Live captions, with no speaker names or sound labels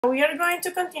We are going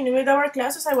to continue with our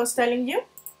class as I was telling you.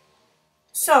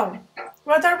 So,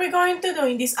 what are we going to do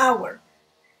in this hour?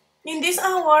 In this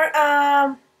hour,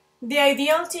 the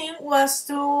ideal thing was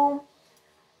to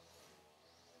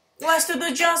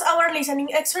do just our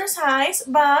listening exercise,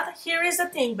 but here is the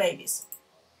thing, babies.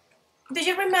 Do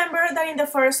you remember that in the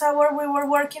first hour we were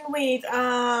working with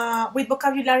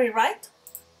vocabulary, right?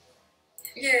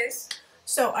 Yes.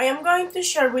 So I am going to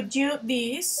share with you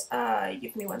this.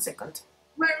 Give me 1 second.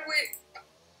 We're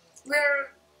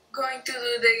going to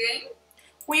do the game?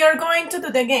 We are going to do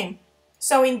the game.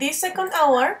 So in this second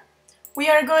hour, we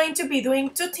are going to be doing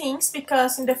two things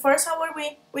because in the first hour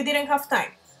we didn't have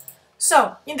time.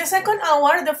 So in the second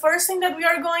hour, the first thing that we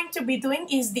are going to be doing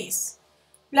is this,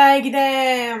 like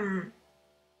the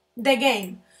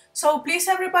game. So please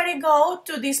everybody go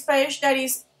to this page that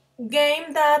is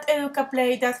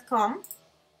game.educaplay.com.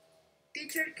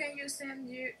 Teacher, can you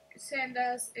send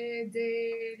us the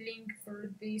link for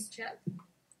this chat?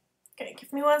 Okay,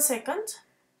 give me 1 second.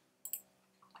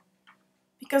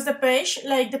 Because the page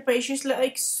is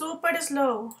like super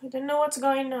slow. I don't know what's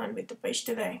going on with the page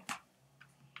today.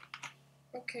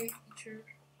 Okay, teacher.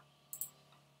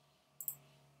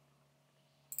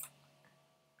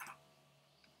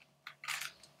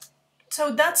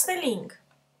 So that's the link.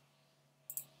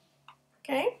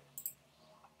 Okay?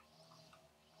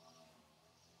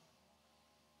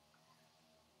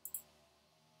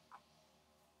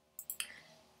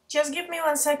 Just give me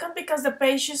 1 second because the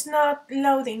page is not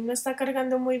loading. No está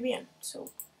cargando muy bien. So,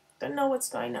 don't know what's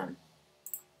going on.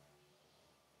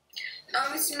 A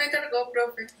mí sí me cargó,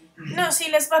 profe. No, sí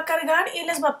les va a cargar y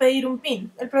les va a pedir un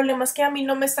pin. El problema es que a mí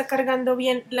no me está cargando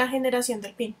bien la generación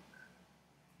del pin.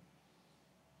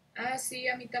 Ah, sí,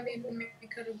 a mí también me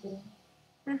cargó.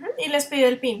 Y les pide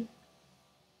el pin.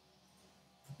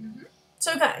 Uh-huh.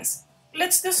 So guys,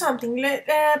 let's do something.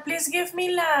 Please give me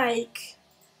like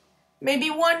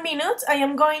maybe 1 minute. I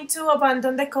am going to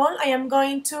abandon the call. I am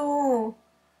going to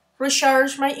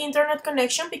recharge my internet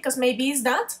connection because maybe it's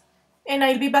that. And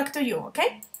I'll be back to you,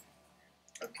 okay?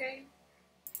 Okay.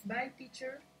 Bye,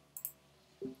 teacher.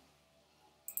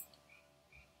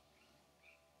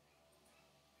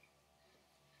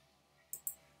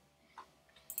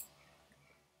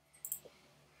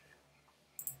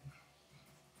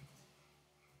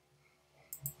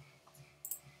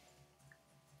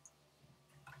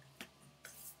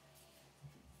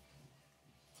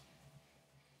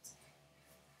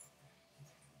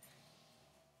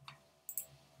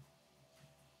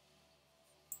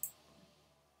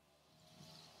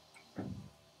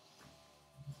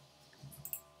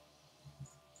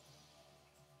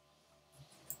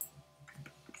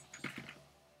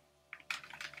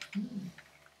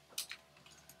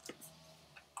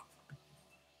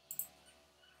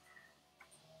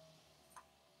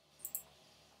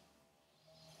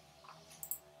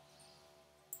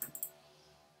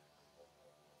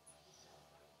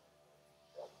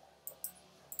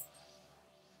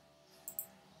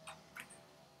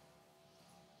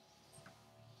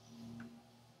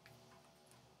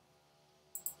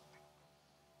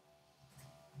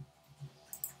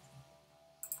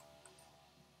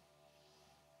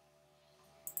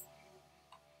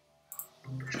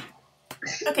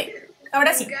 Okay,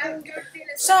 ahora sí.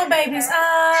 So, babies,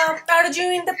 are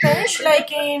you in the page,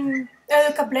 like in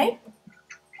EducaPlay?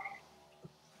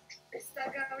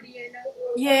 Está Gabriela.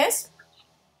 Yes.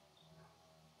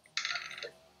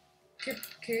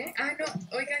 ¿Qué? Ah, no,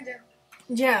 oigan ya.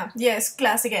 Yeah, yes,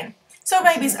 class again. So,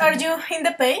 babies, are you in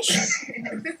the page?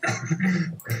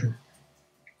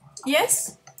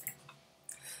 Yes?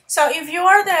 So, if you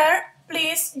are there,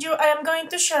 please, I am going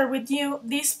to share with you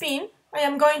this pin. I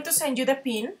am going to send you the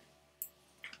pin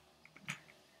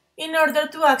in order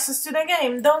to access to the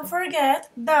game. Don't forget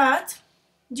that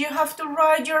you have to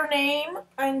write your name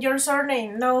and your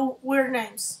surname, no weird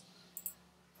names.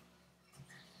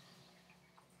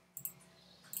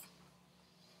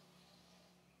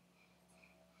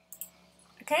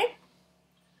 Okay?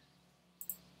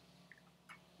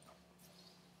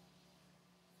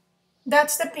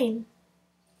 That's the pin.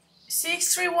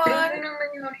 631.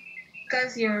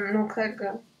 Canción no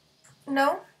carga.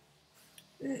 No?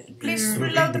 Please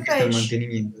reload the page.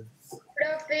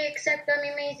 Profe, exacto, a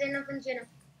mí me dice no funciona.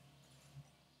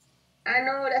 Ah,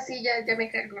 no, ahora sí, ya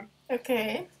me cargó.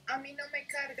 Okay. A mí no me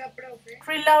carga, profe.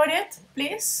 Reload it,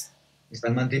 please. Está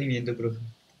en mantenimiento, profe.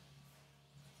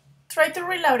 Try to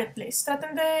reload it, please.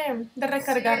 Traten de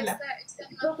recargarla. Sí,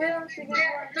 está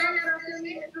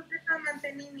en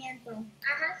mantenimiento.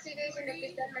 Ajá, sigue diciendo que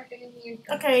está en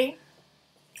mantenimiento. Okay.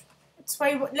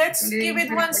 Let's give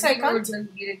it 1 second.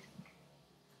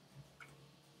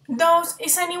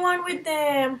 Is anyone with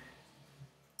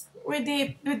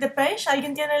the page?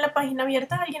 ¿Alguien tiene la página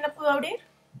abierta? ¿Alguien la pudo abrir?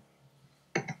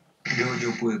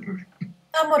 Yo pude, profe.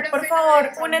 Amor, por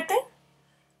favor, únete.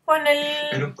 Pon el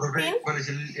Pero, profe, pin. ¿cuál es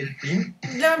el pin?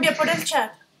 Lo envié por el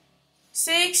chat.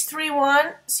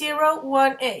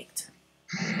 631018.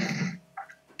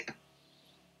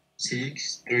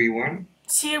 631.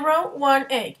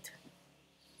 018.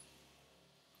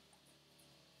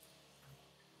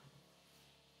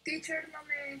 Teacher, no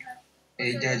me deja.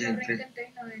 Ya entré. Intenté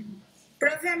y no deja.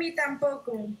 Profe, a mí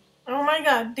tampoco. Oh my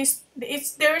god,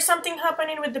 there is something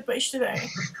happening with the page today.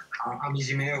 A mí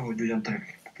sí me dejó, yo ya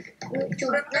entré.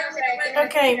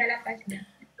 Okay.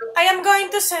 I am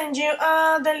going to send you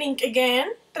the link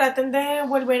again. Traten de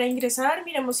volver a ingresar,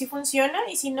 miremos si funciona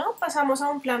y si no, pasamos a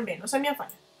un plan B, no se me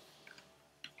afanen.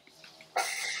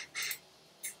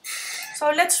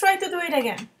 So let's try to do it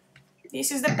again.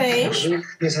 This is the page.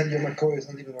 Me salió, me acabo de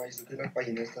salir un aviso que la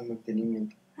página está en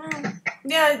mantenimiento.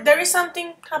 Yeah, there is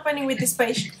something happening with this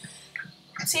page.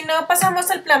 Si no,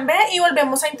 pasamos al plan B y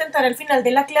volvemos a intentar al final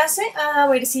de la clase a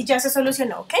ver si ya se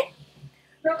solucionó, ¿ok?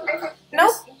 ¿No?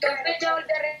 Entonces ya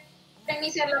volví a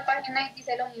reiniciar la página y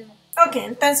dice lo mismo. Ok,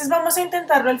 entonces vamos a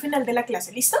intentarlo al final de la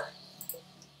clase, ¿listo?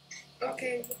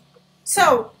 Okay.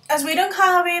 So, as we don't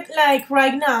have it like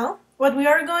right now, what we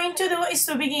are going to do is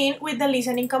to begin with the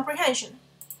listening comprehension.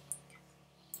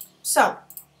 So,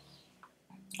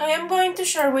 I am going to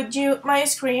share with you my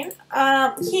screen.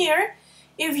 Here,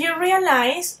 if you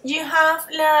realize, you have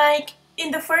like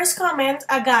in the first comment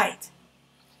a guide.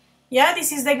 Yeah,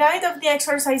 this is the guide of the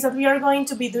exercise that we are going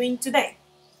to be doing today.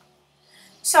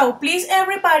 So please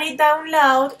everybody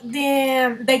download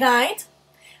the guide.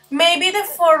 Maybe the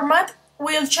format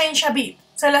will change a bit.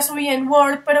 Se la subí en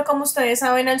Word, pero como ustedes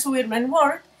saben, al subirlo en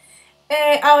Word,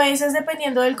 a veces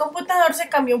dependiendo del computador se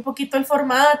cambia un poquito el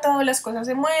formato, las cosas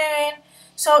se mueven.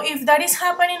 So if that is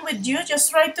happening with you, just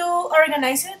try to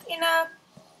organize it in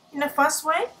a fast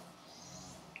way.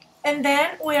 And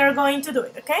then we are going to do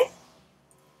it, okay?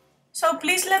 So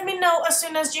please let me know as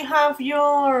soon as you have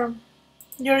your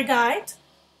guide.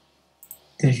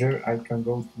 Teacher, I can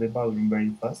go to the bathroom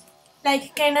very fast.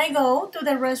 Like, can I go to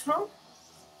the restroom?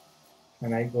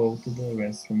 Can I go to the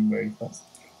restroom very fast?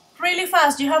 Really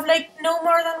fast. You have like no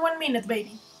more than 1 minute,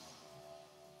 baby.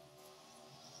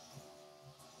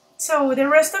 So the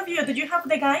rest of you, did you have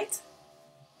the guide?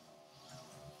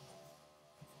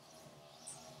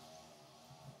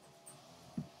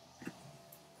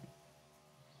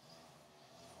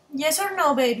 Yes or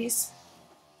no, babies?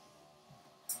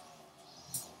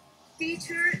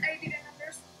 Teacher, I didn't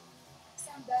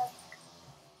understand that.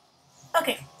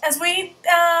 Okay, as we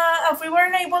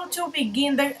weren't able to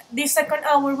begin this second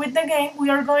hour with the game, we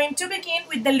are going to begin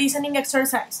with the listening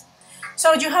exercise.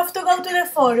 So you have to go to the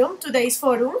forum, today's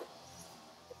forum,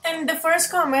 and in the first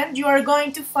comment you are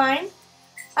going to find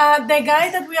the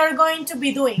guide that we are going to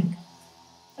be doing.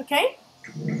 Okay?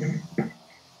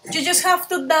 You just have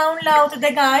to download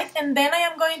the guide and then I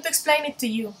am going to explain it to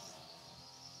you.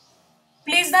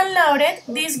 Please download it.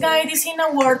 This guide is in a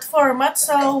Word format,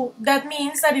 so that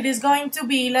means that it is going to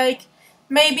be like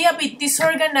maybe a bit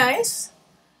disorganized,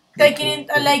 taking it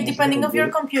like depending on your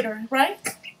computer, right?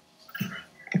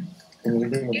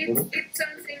 It's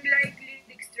something like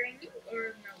lyrics training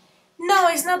or no? No,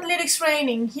 it's not lyrics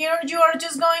training. Here you are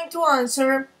just going to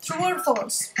answer true or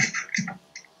false.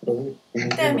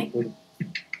 Tell me.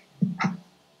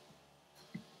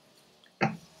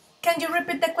 Can you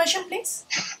repeat the question, please?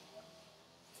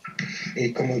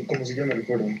 ¿Cómo se llama el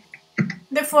foro?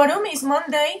 The forum is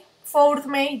Monday, 4th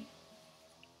May.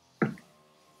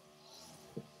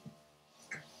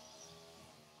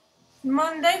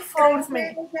 Monday, 4th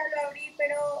May. Ya lo abrí,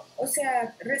 pero, o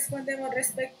sea, respondemos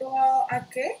respecto a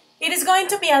qué? It is going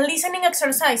to be a listening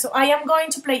exercise, so I am going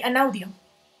to play an audio.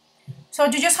 So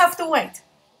you just have to wait.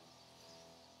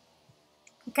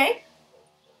 Okay?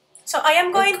 So I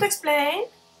am going to explain.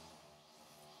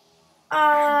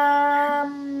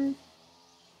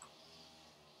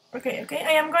 Okay,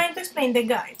 I am going to explain the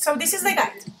guide. So this is the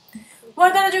guide.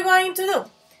 What are you going to do?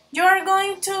 You are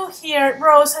going to hear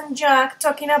Rose and Jack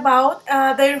talking about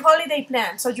their holiday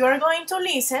plan. So you are going to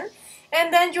listen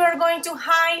and then you are going to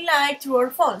highlight true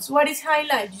or false. What is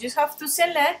highlight? You just have to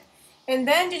select and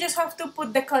then you just have to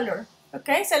put the color.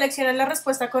 Okay? Seleccionan la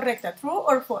respuesta correcta, true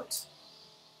or false.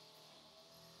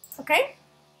 Okay?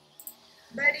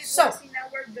 But it So, was in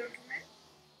our document.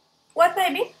 What,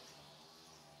 baby?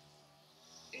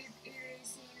 It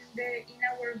is in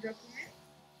our document.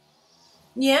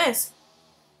 Yes.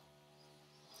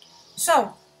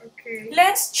 So, Okay.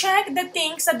 let's check the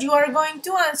things that you are going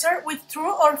to answer with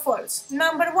true or false.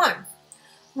 Number 1.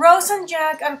 Rose and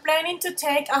Jack are planning to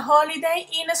take a holiday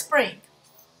in spring.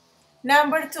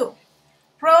 Number 2.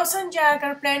 Rose and Jack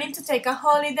are planning to take a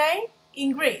holiday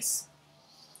in Greece.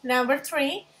 Number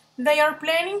 3. They are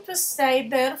planning to stay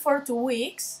there for 2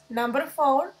 weeks. Number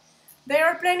 4. They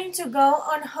are planning to go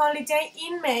on holiday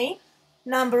in May.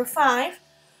 Number 5.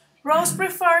 Rose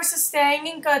prefers staying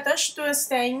in cottage to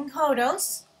staying in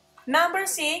hotels. Number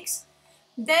 6.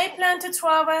 They plan to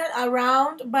travel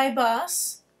around by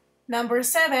bus. Number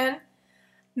 7.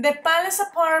 The palace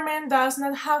apartment does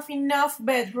not have enough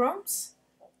bedrooms.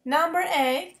 Number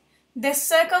 8. The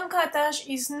second cottage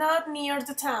is not near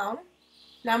the town.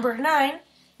 Number 9.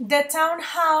 The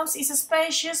townhouse is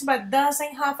spacious but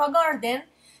doesn't have a garden.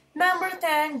 Number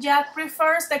 10. Jack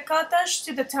prefers the cottage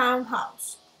to the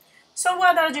townhouse. So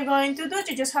what are you going to do?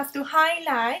 You just have to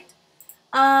highlight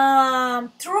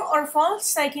true or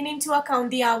false, taking into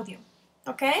account the audio.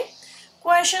 Okay?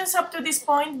 Questions up to this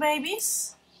point,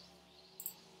 babies?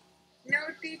 No,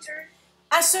 teacher.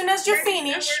 As soon as you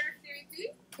finish,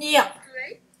 yeah.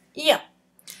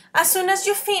 As soon as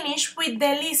you finish with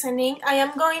the listening, I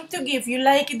am going to give you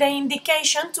like the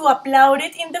indication to upload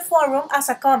it in the forum as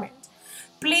a comment.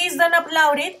 Please don't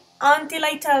upload it until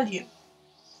I tell you.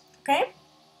 Okay?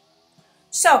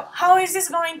 So, how is this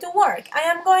going to work? I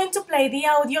am going to play the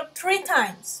audio 3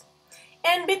 times.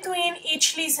 And between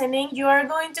each listening, you are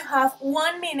going to have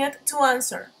 1 minute to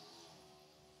answer.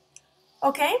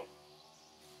 Okay?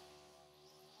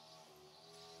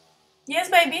 Yes,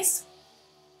 babies?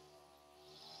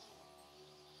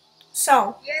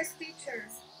 So, Yes, teacher.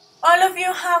 all of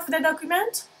you have the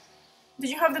document?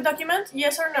 Did you have the document?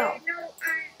 Yes or no? No,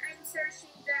 I'm searching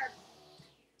that.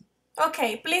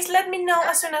 Okay, please let me know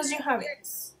as soon as you have it.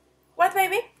 Yes. What,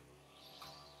 baby?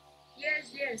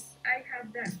 Yes, I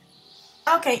have that.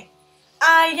 Ok.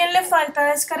 ¿A alguien le falta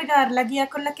descargar la guía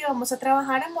con la que vamos a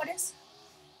trabajar, amores?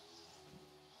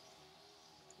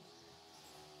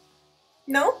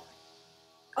 No?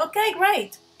 Okay,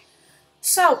 great.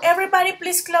 So, everybody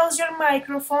please close your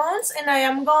microphones and I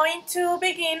am going to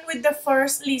begin with the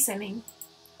first listening.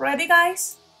 Ready,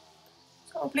 guys?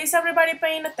 So, please everybody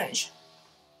paying attention.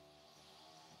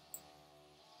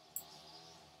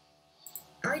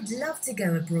 I'd love to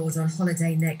go abroad on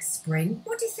holiday next spring.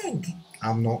 What do you think?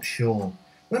 I'm not sure.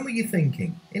 When were you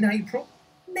thinking? In April?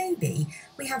 Maybe.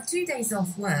 We have 2 days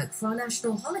off work for our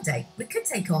national holiday. We could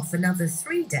take off another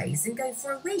 3 days and go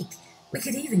for a week. We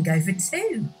could even go for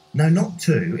 2. No, not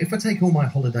 2. If I take all my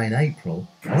holiday in April,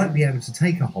 I won't be able to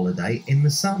take a holiday in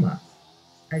the summer.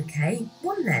 Okay,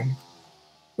 1 then.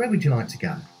 Where would you like to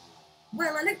go?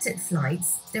 Well, I looked at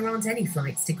flights. There aren't any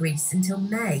flights to Greece until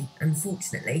May,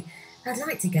 unfortunately. I'd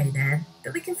like to go there,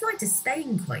 but we can fly to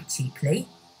Spain quite cheaply.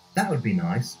 That would be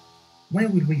nice. Where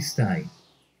would we stay?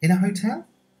 In a hotel?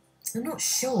 I'm not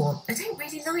sure. I don't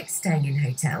really like staying in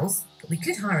hotels, but we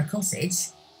could hire a cottage.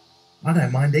 I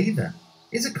don't mind either.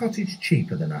 Is a cottage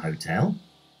cheaper than a hotel?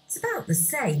 It's about the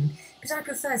same, but I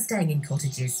prefer staying in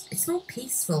cottages. It's more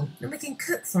peaceful, and we can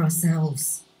cook for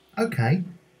ourselves. Okay.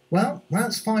 Well,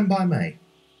 that's fine by me.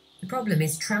 The problem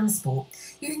is transport.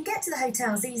 You can get to the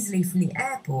hotels easily from the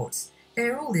airport.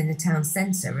 They're all in the town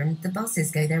centre and the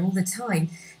buses go there all the time,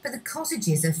 but the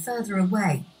cottages are further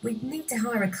away. We'd need to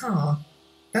hire a car.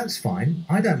 That's fine.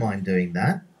 I don't mind doing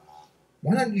that.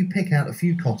 Why don't you pick out a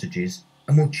few cottages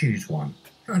and we'll choose one?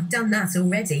 I've done that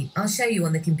already. I'll show you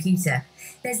on the computer.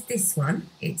 There's this one.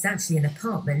 It's actually an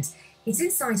apartment. It's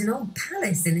inside an old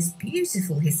palace in this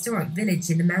beautiful historic village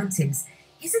in the mountains.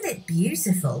 Isn't it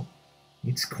beautiful?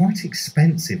 It's quite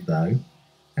expensive though,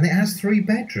 and it has 3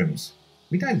 bedrooms.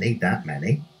 We don't need that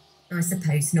many. I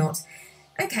suppose not.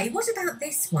 Okay, what about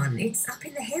this one? It's up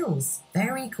in the hills,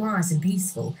 very quiet and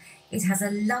peaceful. It has a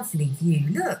lovely view,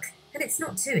 look, and it's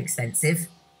not too expensive.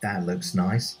 That looks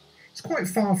nice. It's quite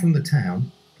far from the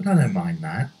town, but I don't mind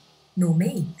that. Nor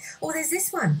me. Or there's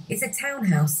this one. It's a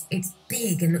townhouse. It's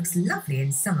big and looks lovely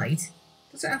inside.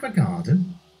 Does it have a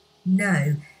garden?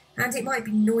 No, and it might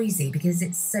be noisy because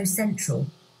it's so central.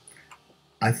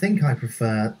 I think I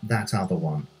prefer that other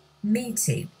one. Me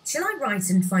too. Shall I write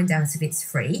and find out if it's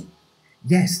free?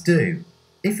 Yes, do.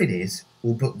 If it is,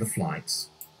 we'll book the flights.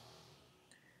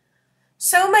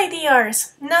 So, my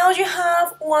dears, now you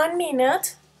have 1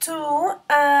 minute to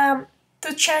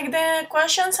check the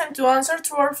questions and to answer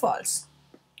true or false.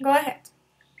 Go ahead.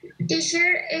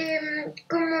 Teacher,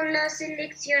 ¿cómo la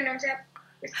selecciono? O sea,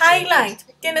 Highlight.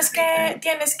 Tienes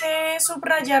que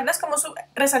subrayarlas, como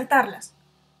resaltarlas.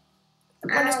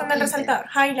 Pones con el ok. resaltador.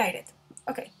 Highlight it.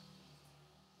 Okay.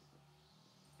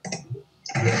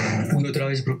 Uy, otra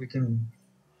vez, profe, que no.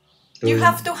 You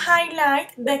have to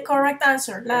highlight the correct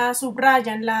answer. La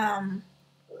subrayan, la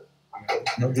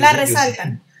No, yo La sé, yo sé.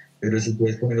 resaltan. Pero si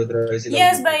puedes poner otra vez el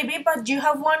Yes, audio. baby, but you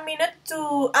have 1 minute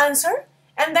to answer,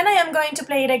 and then I am going to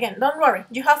play it again. Don't worry.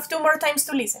 You have 2 more times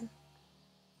to listen.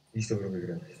 Listo, profe,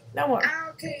 gracias. Don't worry.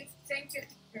 Okay, thank you,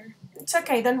 teacher. It's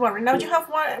okay, don't worry. Now you have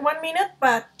 1 minute,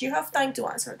 but you have time to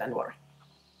answer. Don't worry.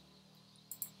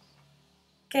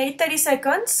 Okay, 30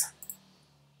 seconds.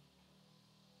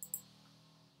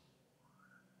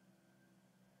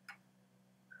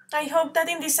 I hope that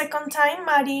in the second time,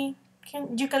 Mari,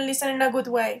 you can listen in a good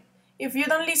way. If you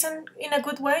don't listen in a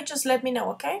good way, just let me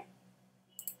know, okay?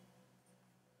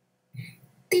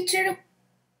 Teacher,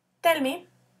 Tell me.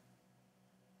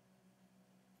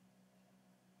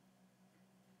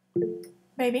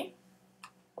 Baby,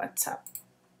 what's up?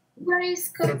 what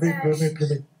is Profe,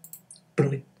 cottage?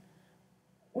 profe.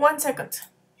 1 second.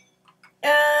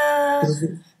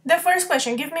 Profe. The first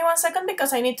question, give me 1 second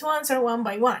because I need to answer one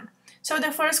by one. So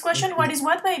the first question, what is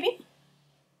what, baby?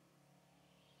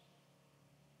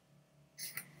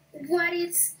 What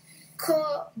is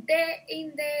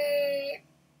in the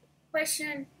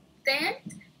question 10?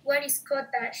 What is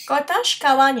cottage? Cottage,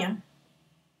 cabaña.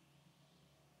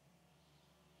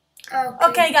 Okay.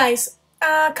 Okay, guys.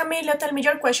 Camilo, tell me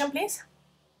your question, please.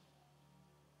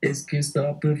 Es que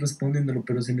estaba pues respondiéndolo,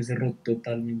 pero se me cerró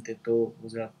totalmente todo. O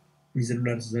sea, mi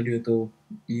celular se salió de todo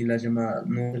y la llamada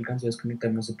no alcanzó a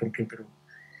desconectar, no sé por qué, pero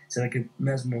 ¿será que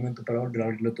me das un momento para volver a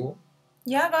abrirlo todo?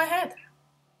 Yeah, go ahead.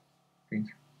 Thank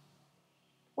you.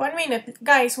 1 minute.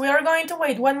 Guys, we are going to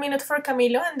wait 1 minute for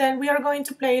Camilo and then we are going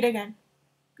to play it again.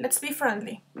 Let's be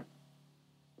friendly.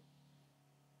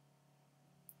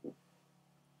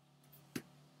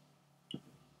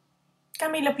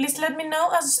 Camilo, please let me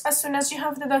know as soon as you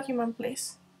have the document,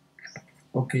 please.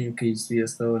 Ok, estoy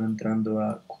hasta ahora entrando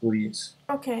a Q10.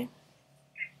 Okay.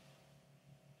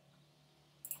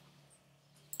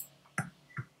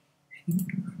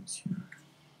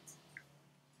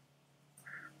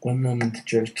 One moment,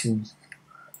 Jerkins.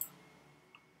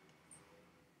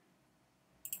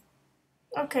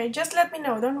 Okay, just let me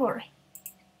know, don't worry.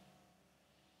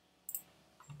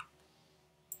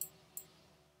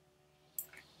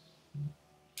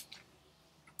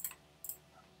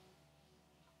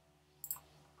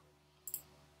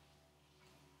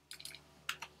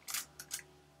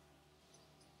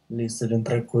 Listo, ya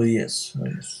entré a Q10. A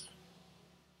ver.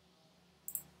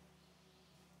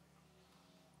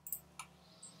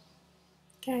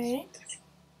 Okay.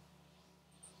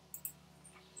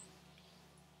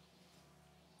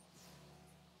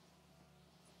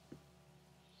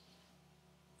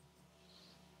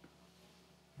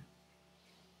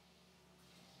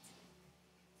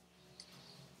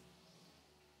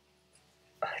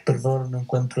 Ay, por favor, no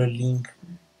encuentro el link.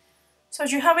 So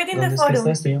you have it in the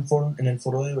 ¿Dónde es que está? forum. Estoy en el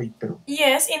foro de hoy, pero...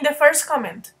 Yes, in the first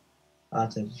comment. Ah,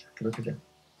 ya, creo que ya.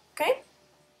 Okay?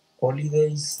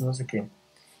 Holidays, no sé qué.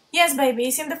 Yes, baby,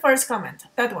 it's in the first comment.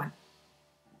 That one.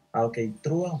 Ah, ok,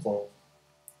 true and false.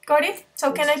 Got it?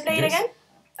 So can I play it Yes. again?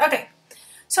 Okay.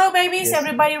 So, baby, is Yes.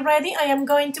 everybody ready? I am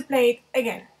going to play it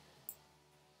again.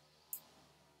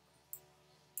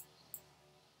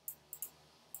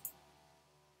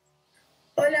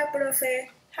 Hola, profe.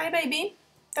 Hi, baby.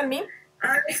 Tell me.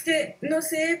 Es que no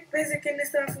sé, pensé que no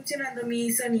estaba funcionando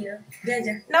mi sonido.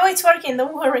 Ya. No, it's working.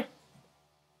 Don't worry.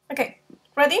 Okay.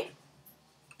 Ready?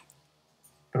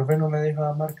 Profe, no me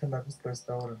deja marcar la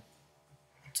respuesta ahora.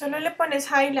 Solo le pones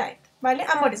highlight. ¿Vale?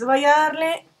 Amores, voy a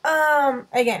darle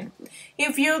again.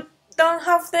 If you don't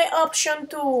have the option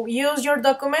to use your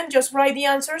document, just write the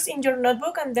answers in your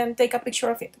notebook and then take a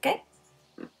picture of it, okay?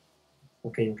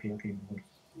 Ok, mejor.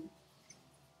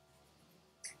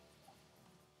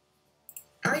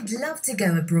 I'd love to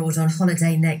go abroad on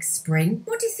holiday next spring.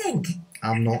 What do you think?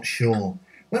 I'm not sure.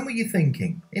 When were you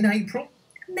thinking? In April?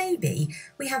 Maybe.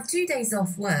 We have 2 days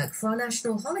off work for our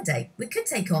national holiday. We could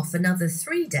take off another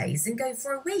 3 days and go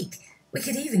for a week. We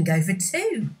could even go for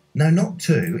 2. No, not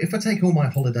 2. If I take all my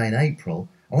holiday in April,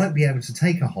 I won't be able to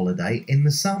take a holiday in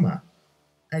the summer.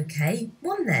 Okay,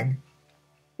 1 then.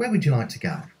 Where would you like to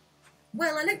go?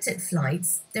 Well, I looked at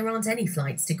flights. There aren't any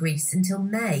flights to Greece until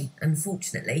May,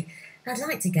 unfortunately. I'd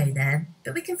like to go there,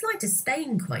 but we can fly to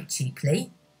Spain quite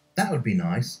cheaply. That would be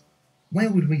nice. Where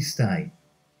would we stay?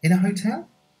 In a hotel?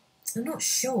 I'm not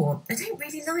sure. I don't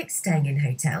really like staying in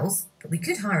hotels, but we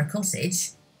could hire a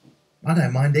cottage. I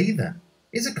don't mind either.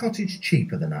 Is a cottage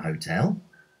cheaper than a hotel?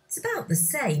 It's about the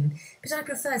same, but I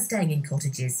prefer staying in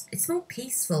cottages. It's more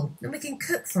peaceful, and we can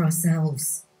cook for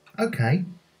ourselves. OK.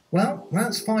 Well,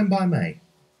 that's fine by me.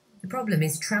 The problem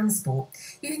is transport.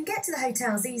 You can get to the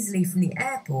hotels easily from the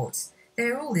airport.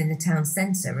 They're all in the town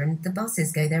centre and the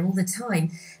buses go there all the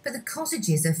time, but the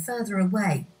cottages are further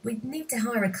away. We'd need to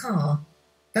hire a car.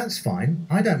 That's fine.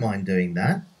 I don't mind doing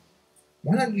that.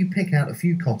 Why don't you pick out a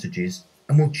few cottages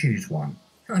and we'll choose one?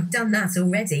 I've done that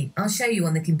already. I'll show you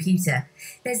on the computer.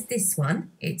 There's this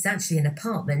one. It's actually an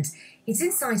apartment. It's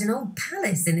inside an old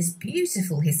palace in this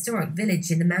beautiful historic village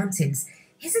in the mountains.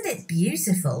 Isn't it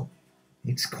beautiful?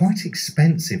 It's quite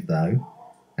expensive though,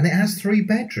 and it has 3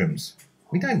 bedrooms.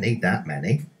 We don't need that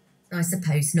many. I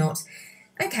suppose not.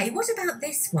 OK, what about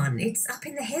this one? It's up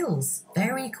in the hills.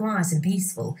 Very quiet and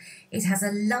peaceful. It has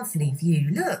a lovely view.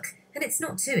 Look, and it's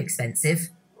not too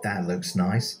expensive. That looks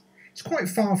nice. It's quite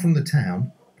far from the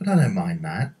town, but I don't mind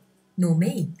that. Nor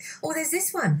me. Or there's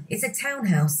this one. It's a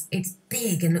townhouse. It's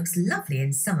big and looks lovely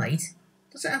inside.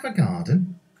 Does it have a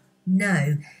garden?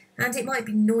 No, and it might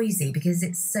be noisy because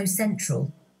it's so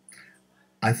central.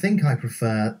 I think I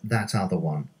prefer that other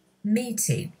one. Me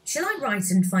too. Shall I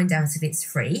write and find out if it's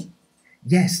free?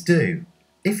 Yes, do.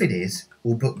 If it is,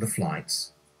 we'll book the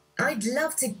flights. I'd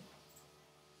love to...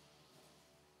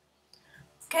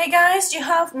 Okay guys, you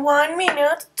have 1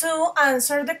 minute to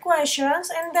answer the questions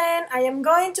and then I am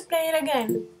going to play it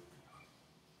again.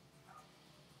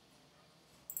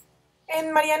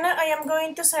 And Mariana, I am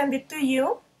going to send it to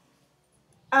you,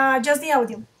 just the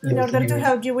audio, in order to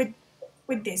help you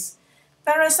with this.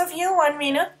 The rest of you, 1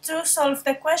 minute to solve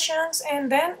the questions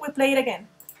and then we play it again.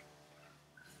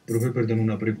 Profe, perdón,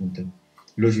 una pregunta.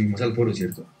 Lo subimos al foro,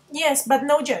 ¿cierto? Yes, but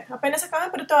no yet. Apenas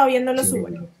acaban, pero todavía no lo Sí,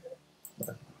 suben. vale.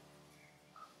 Vale.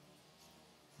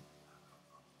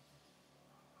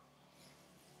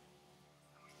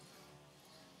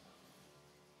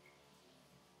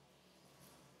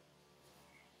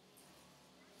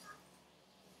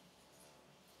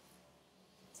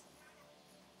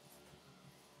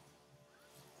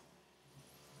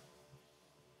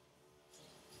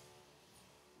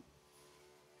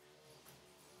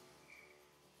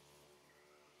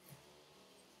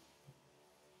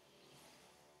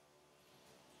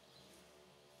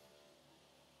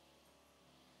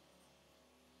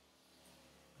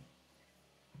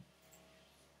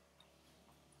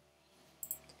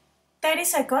 Thirty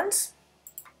seconds.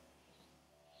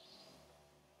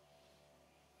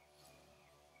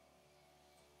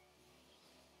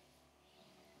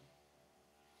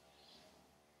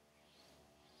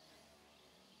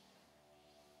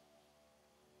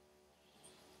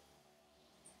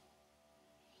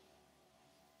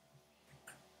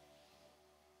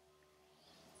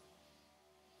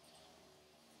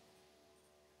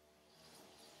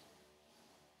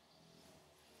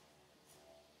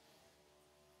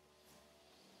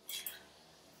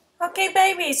 Okay,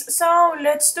 babies, so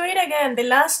let's do it again. The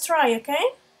last try,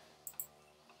 okay?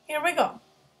 Here we go.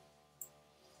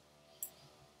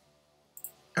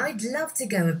 I'd love to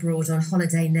go abroad on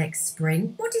holiday next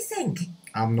spring. What do you think?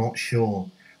 I'm not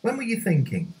sure. When were you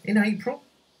thinking? In April?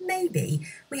 Maybe.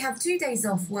 We have 2 days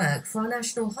off work for our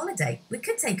national holiday. We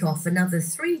could take off another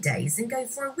 3 days and go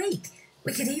for a week.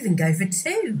 We could even go for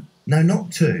 2. No,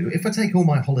 not 2. If I take all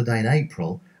my holiday in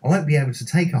April, I won't be able to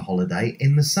take a holiday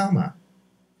in the summer.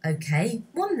 OK,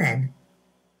 1 then.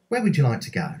 Where would you like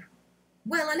to go?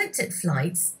 Well, I looked at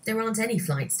flights. There aren't any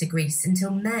flights to Greece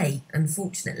until May,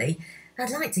 unfortunately.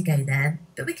 I'd like to go there,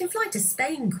 but we can fly to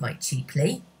Spain quite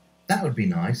cheaply. That would be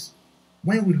nice.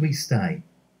 Where would we stay?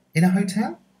 In a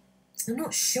hotel? I'm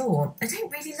not sure. I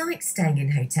don't really like staying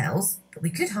in hotels, but we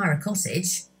could hire a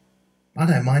cottage. I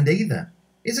don't mind either.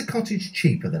 Is a cottage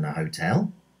cheaper than a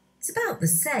hotel? It's about the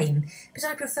same, but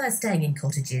I prefer staying in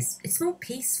cottages. It's more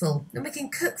peaceful, and we can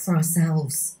cook for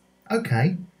ourselves.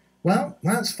 OK. Well,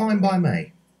 that's fine by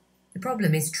me. The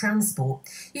problem is transport.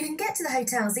 You can get to the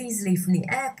hotels easily from the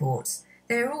airport.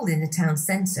 They're all in the town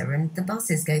centre and the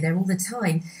buses go there all the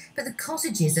time, but the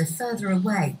cottages are further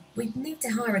away. We'd need to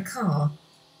hire a car.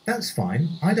 That's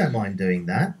fine. I don't mind doing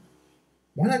that.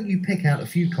 Why don't you pick out a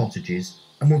few cottages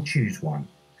and we'll choose one?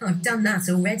 I've done that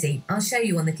already. I'll show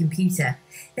you on the computer.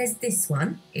 There's this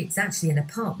one. It's actually an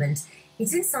apartment.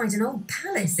 It's inside an old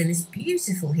palace in this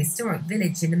beautiful historic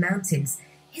village in the mountains.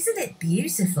 Isn't it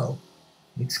beautiful?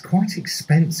 It's quite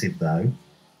expensive though,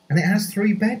 and it has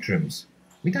 3 bedrooms.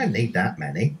 We don't need that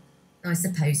many. I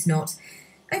suppose not.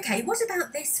 OK, what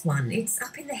about this one? It's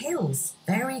up in the hills.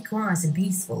 Very quiet and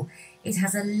peaceful. It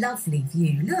has a lovely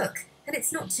view. Look, and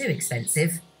it's not too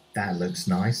expensive. That looks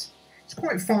nice. It's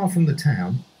quite far from the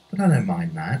town, but I don't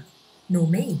mind that. Nor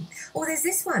me. Or there's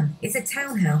this one. It's a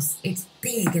townhouse. It's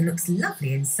big and looks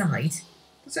lovely inside.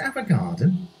 Does it have a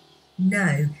garden?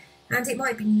 No, and it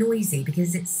might be noisy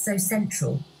because it's so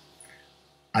central.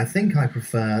 I think I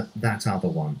prefer that other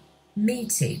one. Me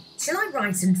too. Shall I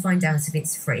write and find out if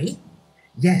it's free?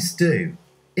 Yes, do.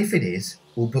 If it is,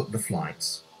 we'll book the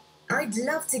flights. I'd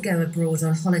love to go abroad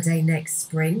on holiday next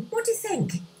spring. What do you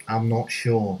think? I'm not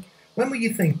sure. When were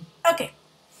you thinking? Okay.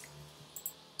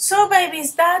 So,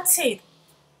 babies, that's it.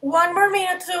 One more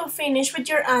minute to finish with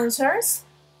your answers.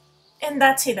 And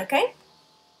that's it, okay?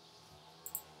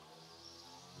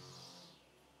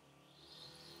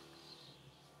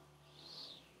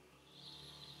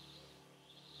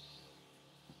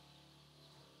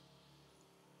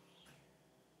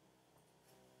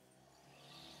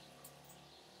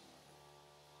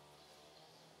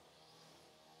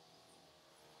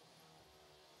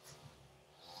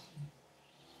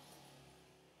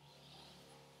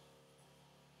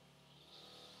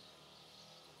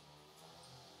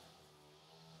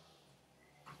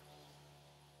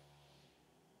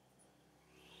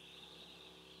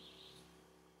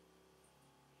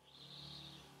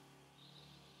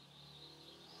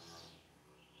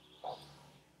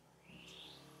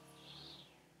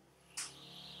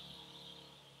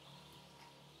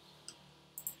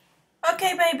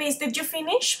 Okay, babies, did you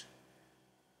finish?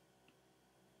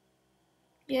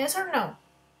 Yes or no?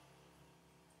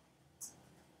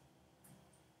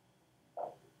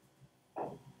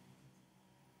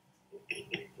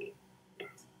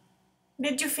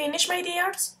 Did you finish, my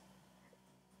dears?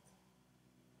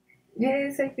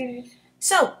 Yes, I finished.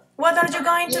 So, what are you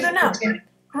going to do now?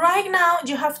 Right now,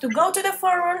 you have to go to the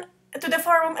forum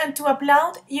and to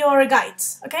upload your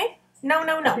guides, okay? No,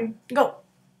 no, no. Okay. Go.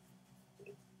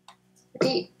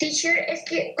 Teacher, es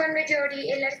que cuando yo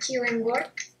abrí el archivo en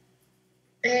Word,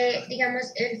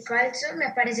 digamos, el falso me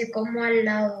aparece como al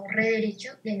lado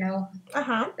derecho de la hoja.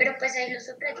 Uh-huh. Pero pues ahí lo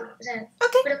subrayo. O sea,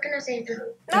 Okay. espero que no se...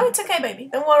 No, it's okay, baby.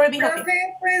 Don't worry, be happy.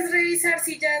 Profe, ¿puedes revisar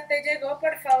si ya te llegó,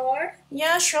 por favor?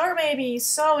 Yeah, sure, baby.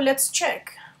 So, let's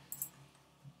check.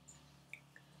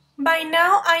 By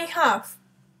now, I have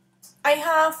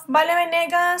Vale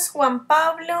Venegas, Juan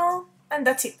Pablo, and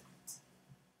that's it.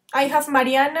 I have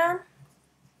Mariana.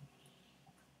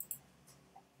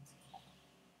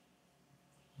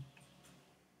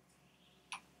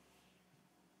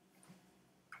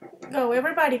 Go,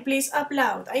 everybody, please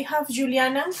upload. I have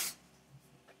Juliana.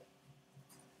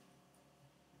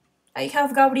 I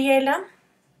have Gabriela.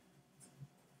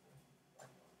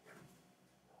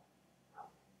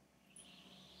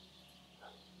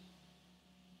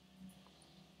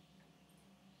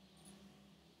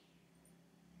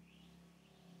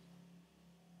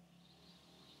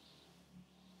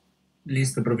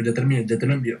 Listo, profe, ya terminé, ya te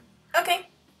lo envío. Okay.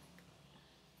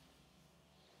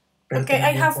 Pero Okay, te I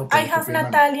envío have foto, te firman.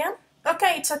 Natalia.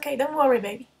 Okay, it's okay. Don't worry,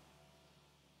 baby.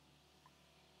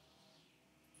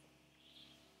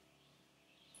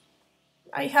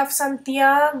 I have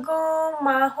Santiago,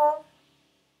 Majo.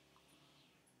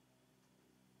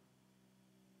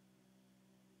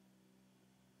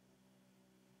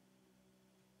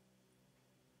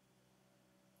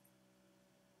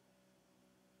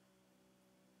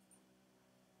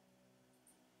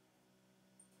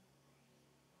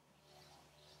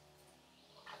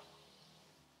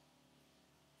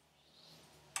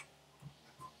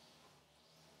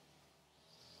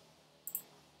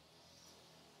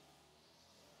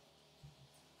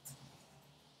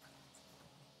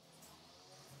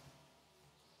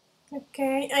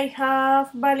 Okay, I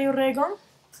have Vale Urrego.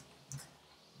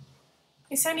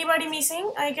 Is anybody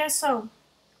missing? I guess so.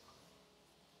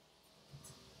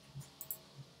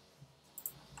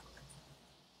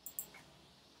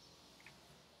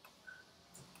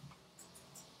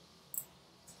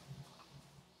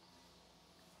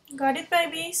 Got it,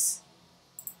 babies?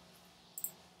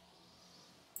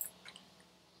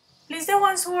 Please, the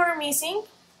ones who are missing,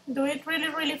 do it really,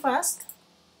 really fast.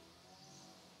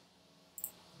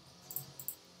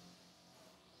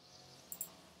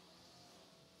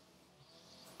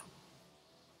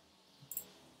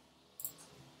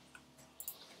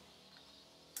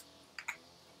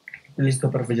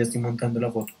 Listo, profe, ya estoy montando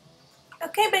la foto.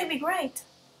 Okay, baby, great.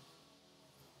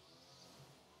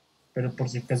 Pero por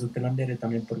si acaso te la enviaré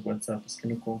también por WhatsApp, es que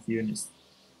no confío en esto.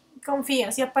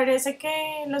 Confía, si aparece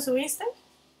que lo subiste.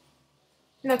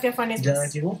 No te afanes ¿Ya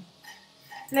más. llegó?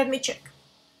 Let me check.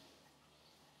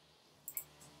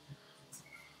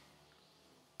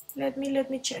 Let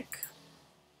me check.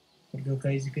 Porque acá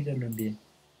dice que ya lo envié.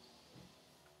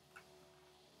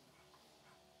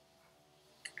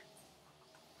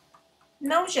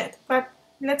 No yet, but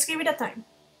let's give it a time.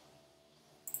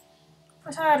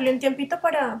 Vamos a darle un tiempito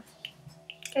para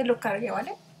que lo cargue,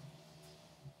 ¿vale?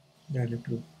 Dale,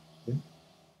 profe.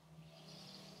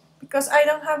 Because I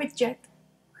don't have it yet.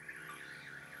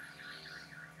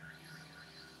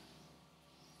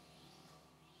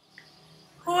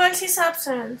 Who else is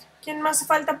absent? ¿Quién más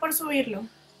falta por subirlo?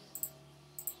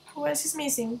 Who else is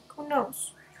missing? Who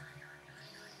knows?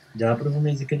 Ya, profe,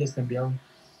 me dice que ya está enviado.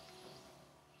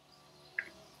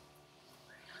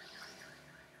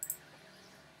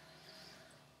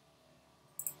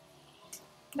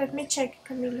 Let me check,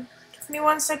 Camilo. Give me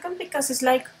 1 second because it's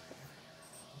like...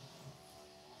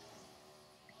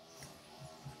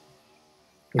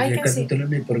 Por I si can acaso see. te lo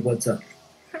envío por WhatsApp.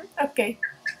 Okay.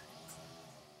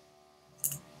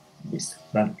 Listo,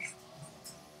 vamos.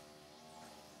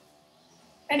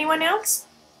 Anyone else?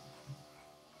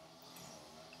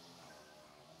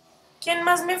 ¿Quién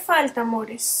más me falta,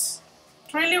 amores?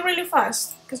 Really, really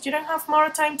fast, because you don't have more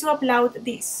time to upload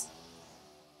this.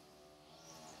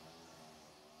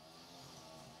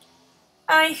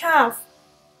 I have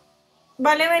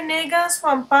Vale Venegas,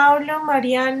 Juan Pablo,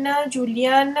 Mariana,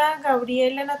 Juliana,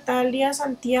 Gabriela, Natalia,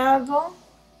 Santiago,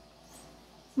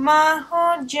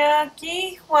 Majo,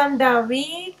 Jackie, Juan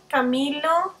David,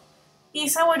 Camilo.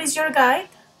 Isa, what is your guide?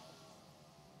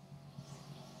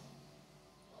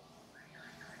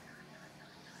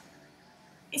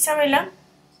 Isabella?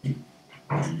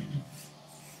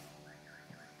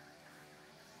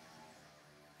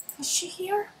 Is she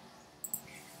here?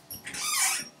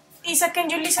 Isa, can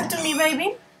you listen to me,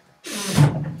 baby?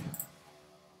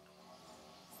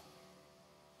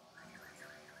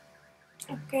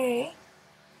 Okay.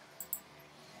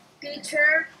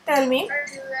 Teacher, Tell me. are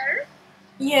you there?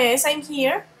 Yes, I'm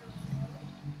here.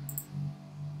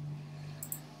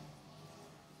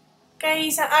 Okay,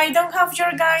 Isa, I don't have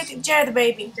your guide yet,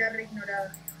 baby. Ya re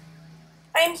ignorado.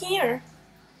 I'm here.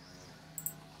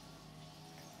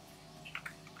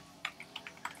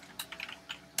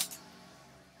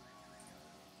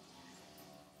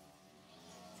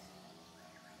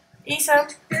 Isa,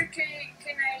 Teacher,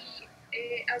 can I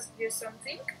ask you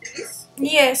something, please?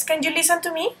 yes, can you listen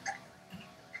to me?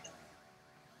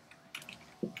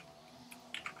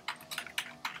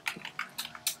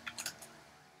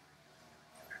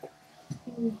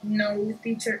 No,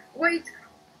 teacher. Wait,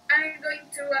 I'm going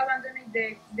to abandon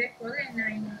the call and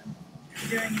I'm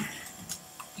joining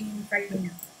in 5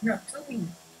 minutes. No, 2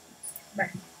 minutes.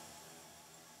 Bye.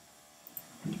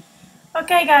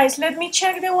 Okay, guys, let me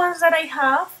check the ones that I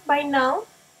have by now.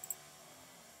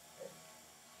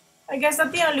 I guess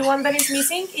that the only one that is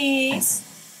missing is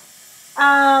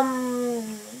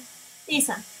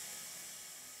Isa.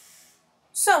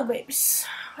 So, babes,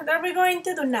 what are we going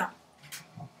to do now?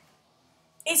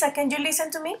 Isa, can you listen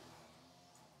to me?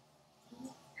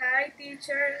 Hi,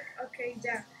 teacher. Okay,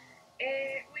 yeah.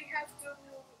 We have to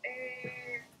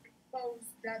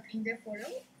post that in the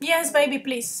forum. Yes, baby,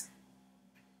 please.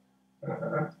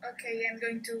 Okay, I'm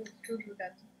going to do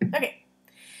that. Okay.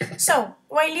 So,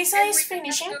 while Lisa And is we can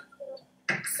finishing... do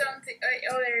something,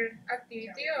 other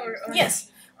activity or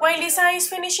Yes. While Lisa is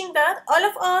finishing that, all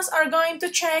of us are going to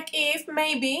check if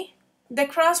maybe the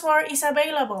crossword is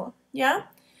available. Yeah?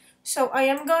 So I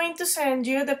am going to send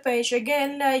you the page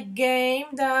again, like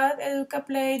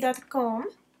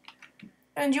game.educaplay.com,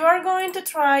 and you are going to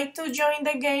try to join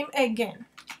the game again.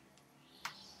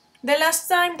 The last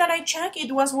time that I checked,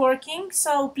 it was working,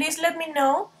 so please let me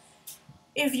know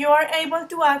if you are able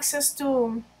to access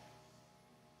to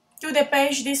the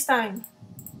page this time.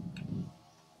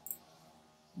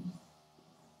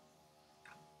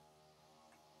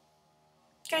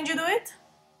 Can you do it?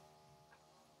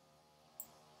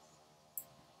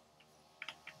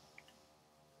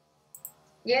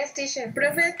 Yes, teacher.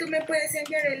 Profe, ¿tú me puedes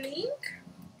enviar el link,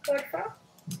 porfa?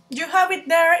 You have it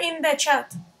there in the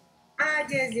chat. Ah,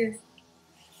 yes.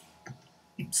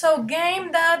 So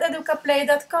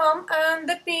game.educaplay.com and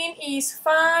the pin is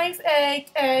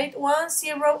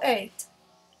 588108.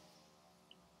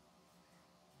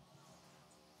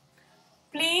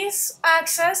 Please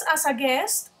access as a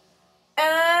guest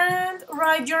and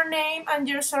write your name and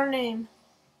your surname.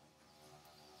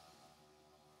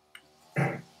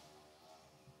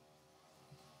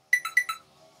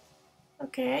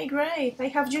 Okay, great. I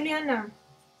have Juliana.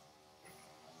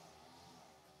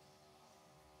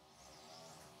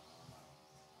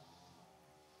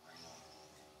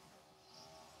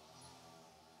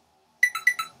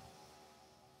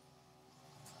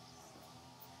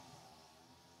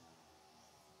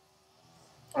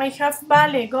 I have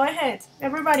Vale. Go ahead.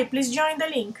 Everybody, please join the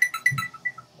link.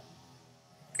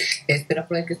 Espera,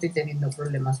 por ahí que estoy teniendo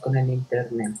problemas con el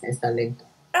internet. Está lento.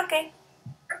 Okay.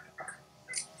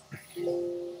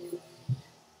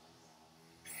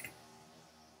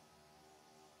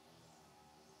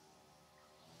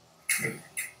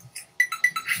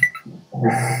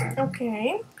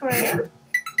 Okay, great.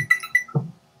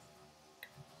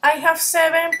 I have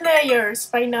 7 players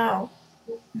by now.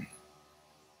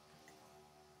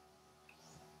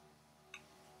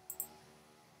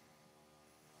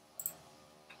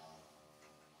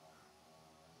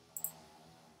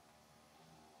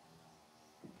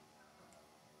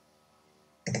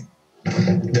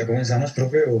 ¿Ya comenzamos,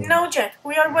 profe? O... No yet.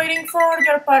 We are waiting for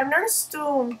your partners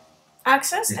to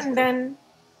access, and then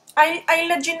I'll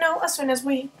let you know as soon as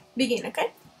we begin,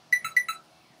 okay?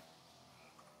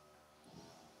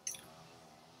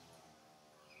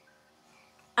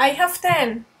 I have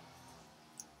 10.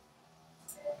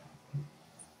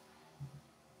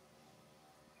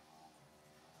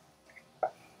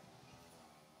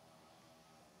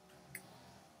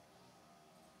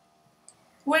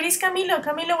 Where is Camilo?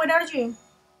 Camilo, where are you?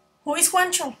 Who is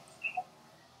Juancho?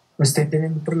 Estoy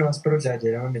teniendo problemas, pero ya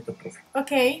me meto, profe.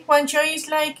 Okay, Juancho is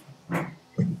like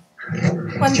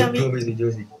Juan Yo, David. profe,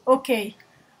 yo sí. Okay.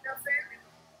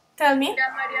 Tell me.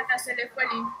 Ya Mariana se le fue el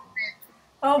internet.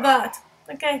 Oh God.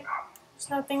 Okay. There's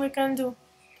nothing we can do.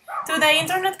 Today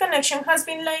internet connection has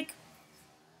been like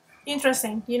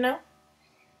interesting, you know?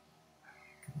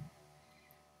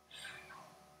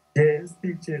 Yes,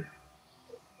 teacher.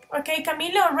 Okay,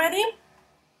 Camilo, ready?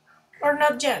 Or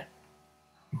not yet?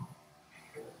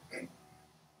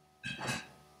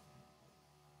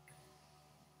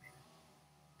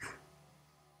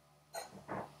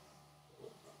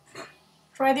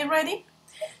 Ready?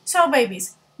 So,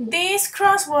 babies, this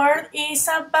crossword is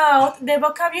about the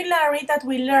vocabulary that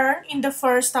we learn in the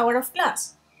first hour of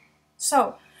class.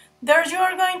 So, there you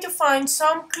are going to find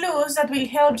some clues that will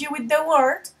help you with the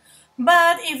word,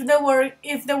 but if the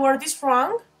word is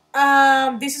wrong,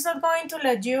 this is not going to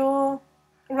let you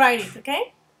write it,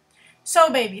 okay? So,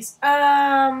 babies,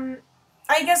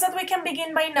 I guess that we can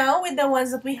begin by now with the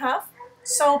ones that we have.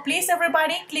 So, please,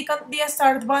 everybody, click on the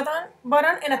start button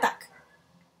and attack.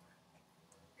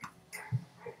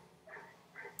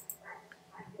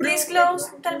 Please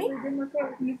close. Tell me. Ya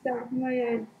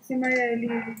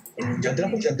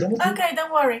entramos. Okay,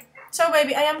 don't worry. So,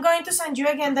 baby, I am going to send you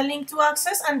again the link to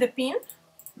access and the pin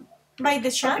by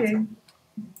the chat. Okay.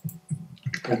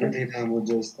 And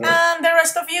the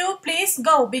rest of you, please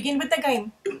go. Begin with the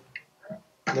game.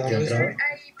 I check,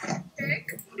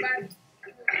 but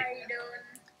I don't.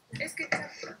 Es que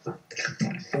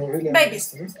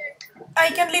Babies, I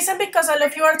can listen because all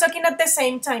of you are talking at the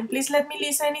same time. Please let me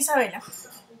listen, Isabella.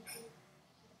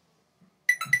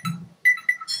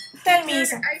 Tell me,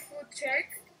 Isa. I put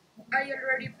check. I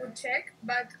already put check,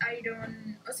 but I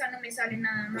don't. O sea, no me sale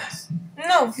nada más.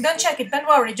 No, don't check it. Don't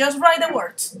worry. Just write the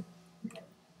words.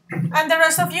 And the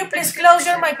rest of you, please close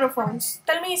your microphones.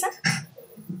 Tell me, Isa.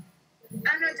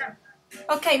 No, ya.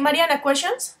 Okay, Mariana,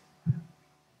 questions?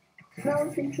 No,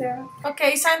 teacher.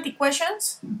 Okay, Santi,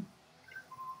 questions?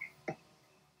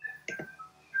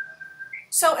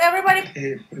 So everybody,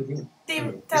 Profe,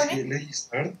 tell es que me. leí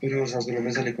start, pero o sea, solo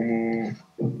me sale como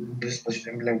los espacios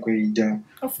en blanco y ya.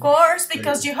 Of course,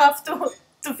 because you have to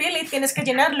fill it, tienes que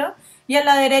llenarlo. Y a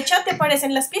la derecha te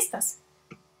aparecen las pistas.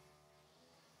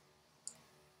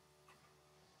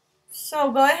 So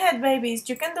go ahead, babies,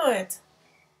 you can do it.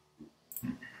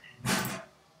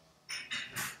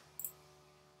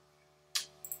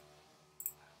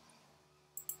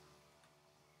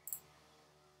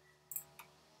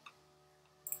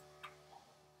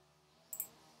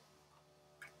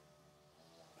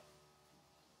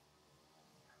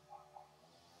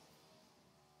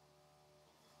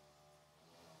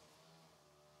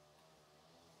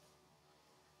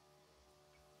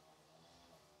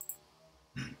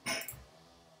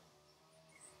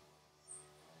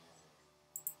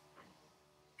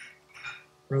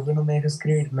 Profe, no me deja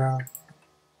escribir nada.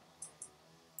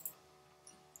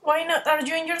 Why not? Are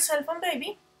you in your cell phone,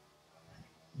 baby?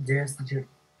 Yes, teacher.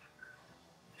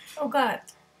 Oh, God.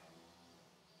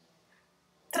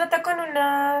 Trata con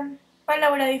una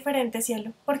palabra diferente,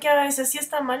 cielo. Porque a veces si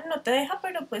está mal no te deja,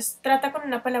 pero pues trata con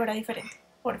una palabra diferente.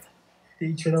 Porfa.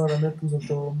 Teacher, ahora me puso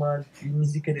todo mal y ni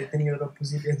siquiera he tenido la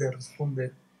posibilidad de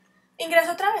responder.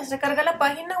 Ingresa otra vez, recarga la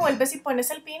página, vuelves y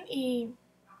pones el pin y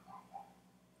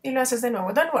lo haces de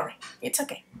nuevo. Don't worry, it's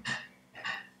okay.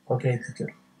 Okay,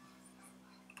 teacher.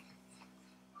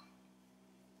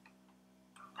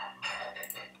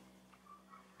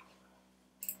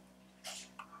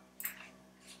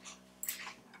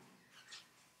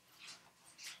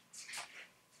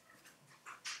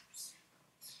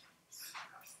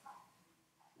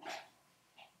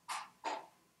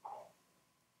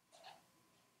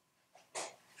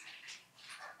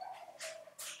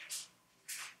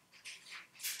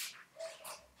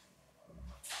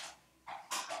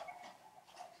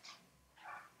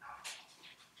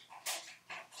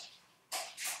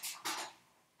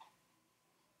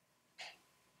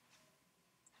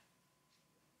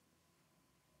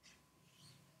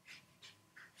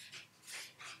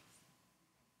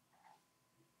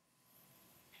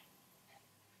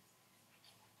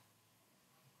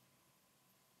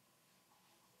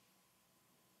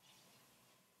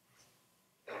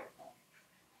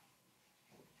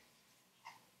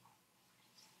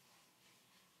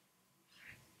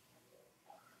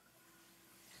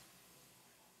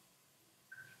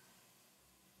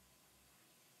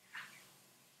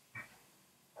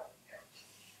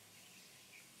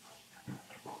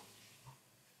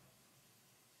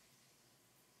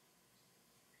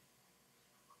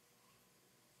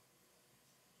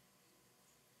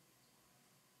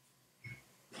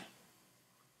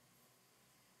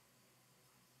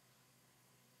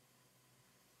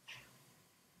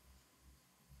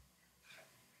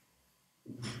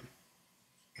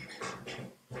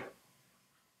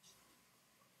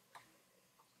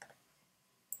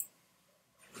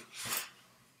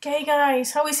 Okay,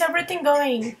 guys, how is everything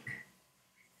going?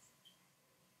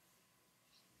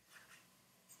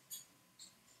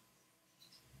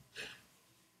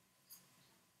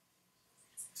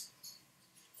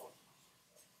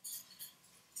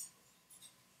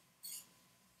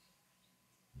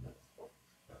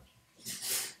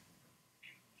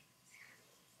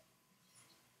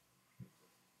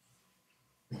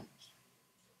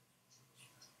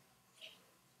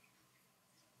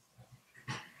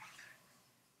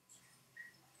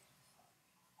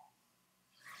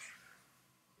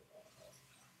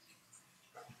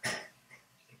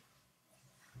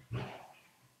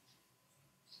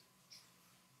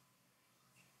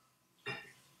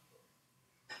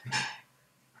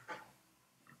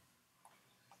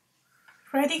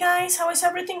 Ready, guys? How is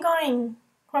everything going?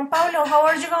 Juan Pablo, how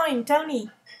are you going? Tell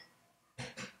me.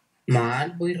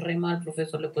 Mal, voy re mal,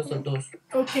 profesor, le he puesto 2.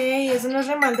 Okay, eso no es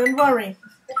re mal, don't worry.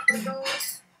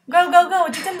 Dos. Go,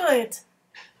 you can do it.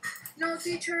 No,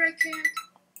 teacher, I can't.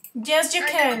 Yes, you I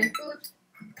can. only put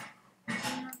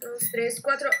 1, 2, 3,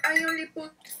 4. I only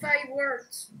put 5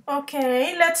 words.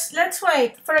 Okay, let's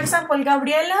wait. For example,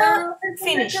 Gabriela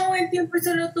finish. No, el tiempo y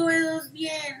solo tuve 2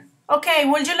 bien. Okay,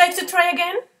 would you like to try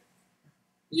again?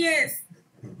 Yes.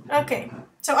 Okay,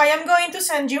 so I am going to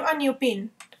send you a new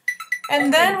pin.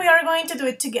 And then we are going to do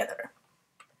it together.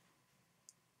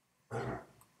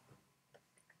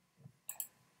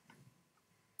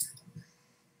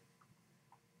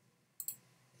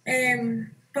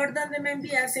 ¿Por dónde me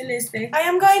envías Celeste? I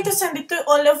am going to send it to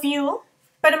all of you,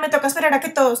 pero me toca esperar a que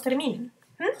todos terminen.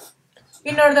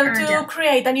 In order to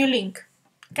create a new link.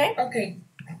 Okay? Okay.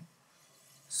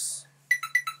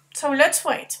 So let's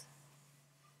wait.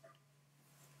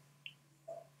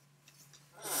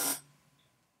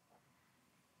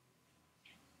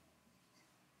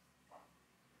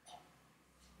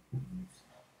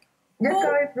 Ya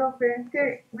acabé, profe.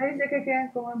 Que me dice que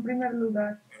quedan como en primer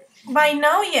lugar. By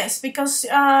now, yes, because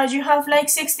you have like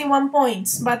 61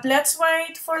 points. But let's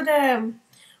wait for the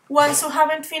ones who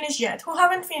haven't finished yet. Who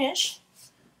haven't finished?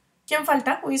 ¿Quién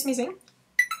falta? Who is missing?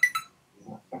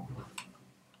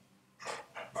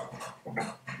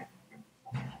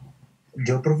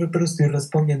 Yo, profe, pero estoy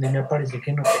respondiendo y me parece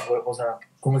que no tengo, o sea,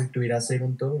 como si tuviera 0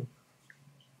 en todo.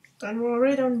 Don't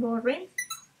worry, don't worry.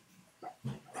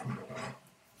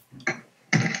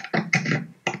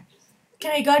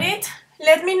 Okay, got it?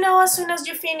 Let me know as soon as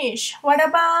you finish. What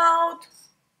about...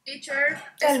 Teacher,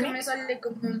 Tell es que me. me sale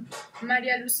como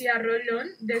María Lucía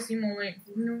Rolón, 10º B.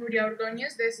 Nuria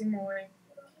Ordóñez, 10º B.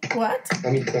 What? A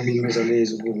mí también me sale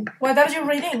eso. What are you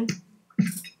reading?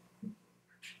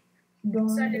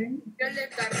 Sale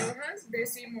Violeta Rojas,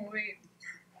 10º B.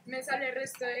 Me sale el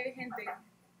resto de gente,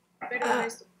 pero el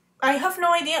resto. I have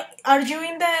no idea. Are you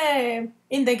in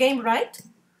the game, right?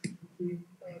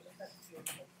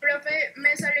 Profe,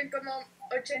 me salen como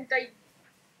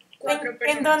 84 ¿En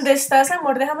personas. dónde estás,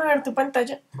 amor? Déjame ver tu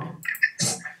pantalla.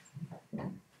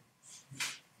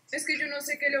 Es que yo no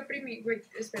sé qué le oprimí. Wait,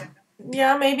 espera.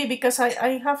 Yeah, maybe because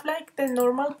I have like the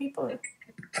normal people.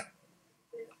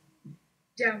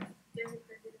 Ya.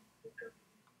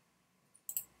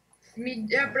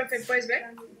 Ya, profe, ¿puedes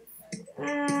ver?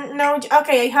 No,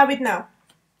 okay, I have it now.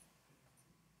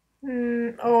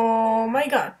 Oh my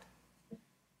god.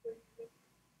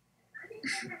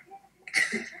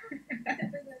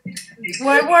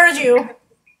 Where were you?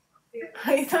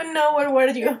 I don't know where were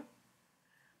you.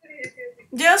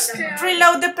 Just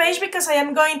reload the page because I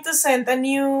am going to send a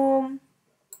new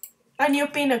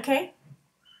pin, okay?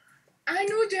 Ay,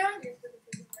 no, ya.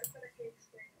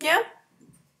 Yeah?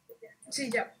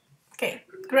 Sí, ya. Okay,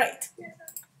 great.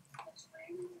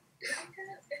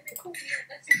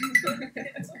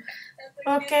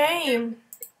 Okay.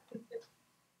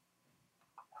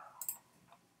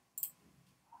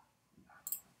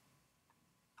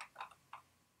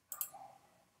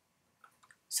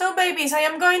 So babies, I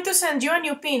am going to send you a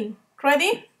new pin.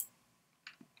 Ready?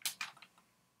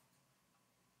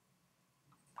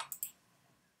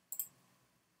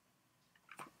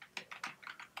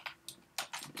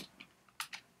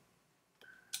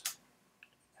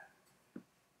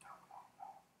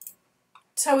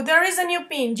 So there is a new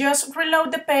pin. Just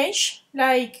reload the page,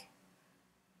 like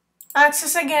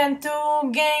access again to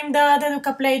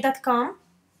game.educaplay.com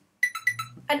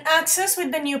and access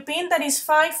with the new pin that is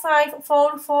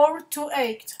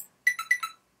 554428.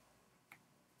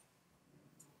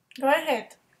 Go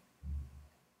ahead.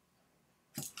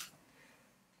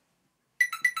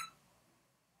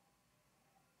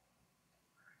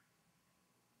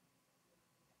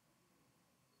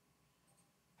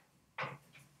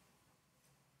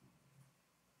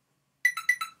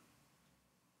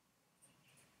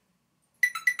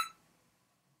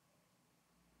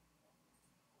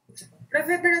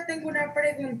 Profe, pero tengo una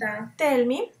pregunta. Tell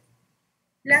me.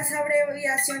 ¿Las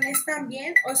abreviaciones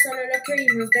también o solo lo que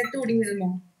vimos de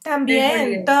turismo?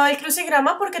 También, todo el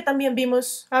crucigrama porque también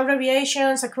vimos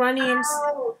abbreviations, acronyms,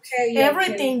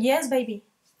 everything. Okay. Yes, baby.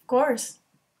 Of course.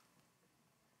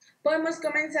 ¿Podemos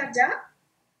comenzar ya?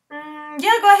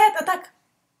 Yeah, go ahead, attack.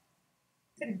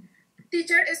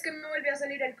 Teacher, es que me volvió a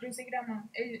salir el crucigrama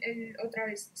otra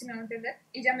vez, si me va a entender,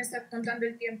 y ya me está contando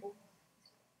el tiempo.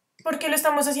 ¿Por qué lo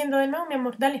estamos haciendo de nuevo, mi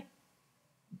amor? Dale.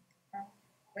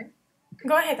 Bueno.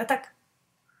 Go ahead, attack.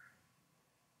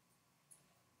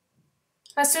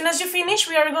 As soon as you finish,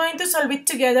 we are going to solve it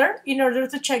together in order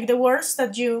to check the words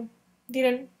that you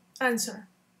didn't answer.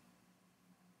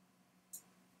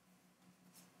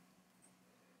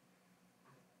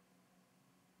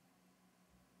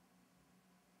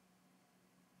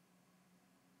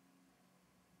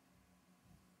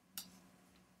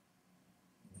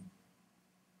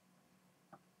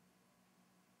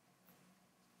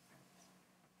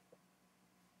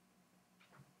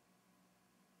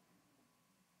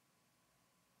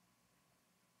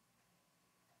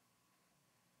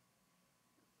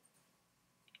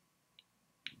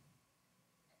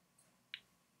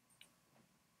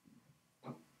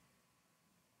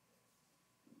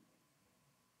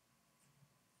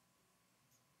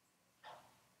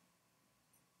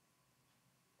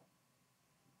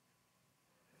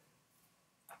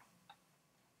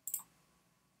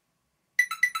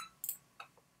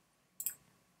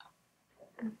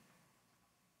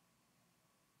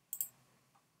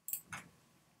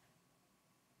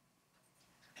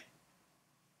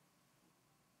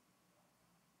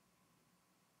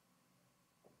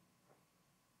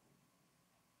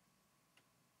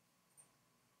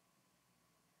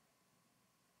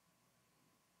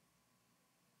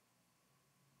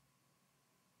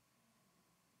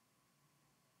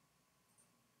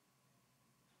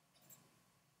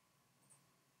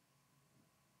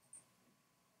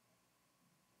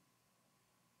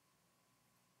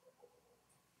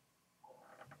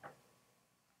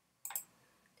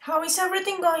 How is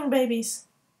everything going, babies?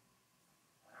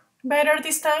 Better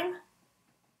this time?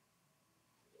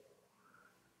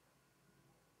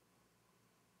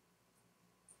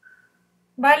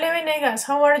 Vale Venegas,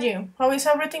 how are you? How is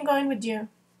everything going with you?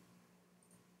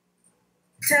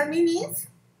 Tell me, Miss.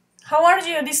 How are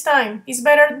you this time? Is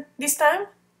better this time?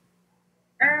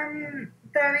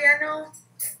 Todavía no.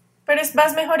 ¿Pero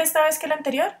vas mejor esta vez que la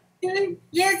anterior?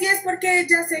 Yes, porque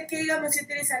ya sé que, digamos, se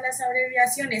utilizan las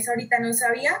abreviaciones. Ahorita no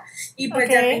sabía y pues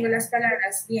ya tengo las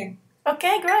palabras bien.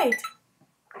 Okay, great.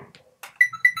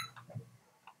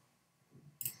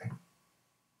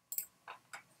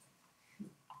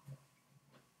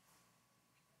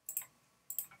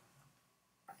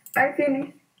 I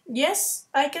finished. Yes,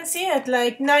 I can see it,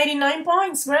 like 99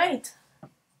 points, great.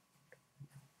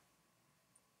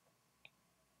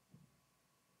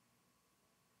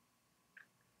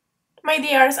 My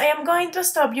dears, I am going to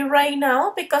stop you right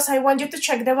now because I want you to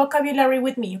check the vocabulary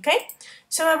with me, okay?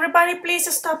 So everybody please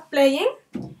stop playing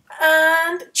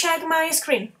and check my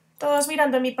screen. Todos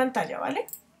mirando mi pantalla, ¿vale?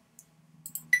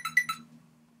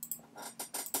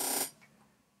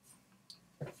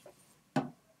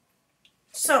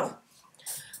 So,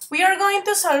 we are going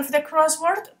to solve the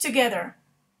crossword together.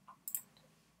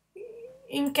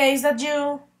 In case that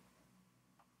you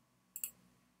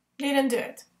didn't do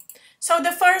it. So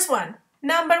the first one,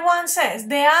 number 1 says,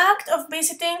 the act of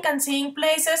visiting and seeing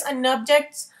places and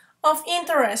objects of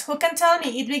interest. Who can tell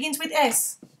me? It begins with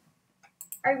S.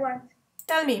 I want.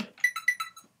 Tell me.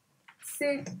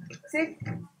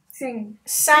 Sightseeing.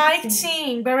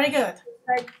 Sightseeing, very good.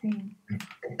 Sightseeing.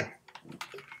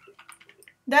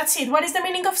 That's it. What is the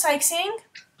meaning of sightseeing?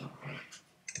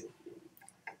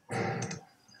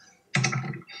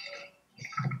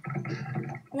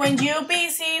 When you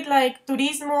visit, like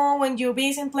turismo, when you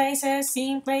visit places,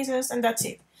 seeing places, and that's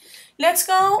it. Let's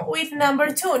go with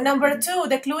number 2. Number 2,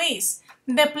 the clue is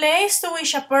the place to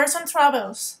which a person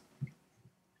travels.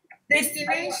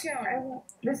 Destination.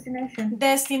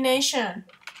 Destination.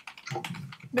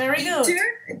 Very good.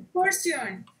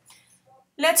 Portion.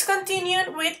 Let's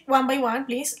continue with one by one,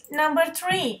 please. Number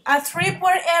 3, a trip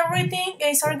where everything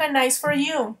is organized for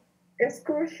you.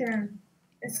 Excursion.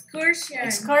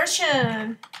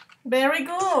 Excursion. Very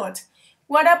good.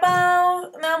 What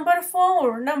about number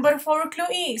 4? Number 4 clue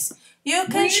is you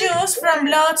can choose from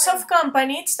lots of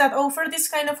companies that offer this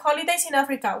kind of holidays in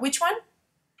Africa. Which one?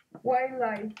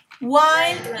 Wildlife.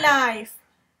 Wildlife.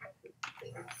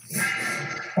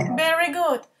 Very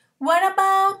good. What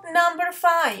about number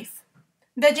 5?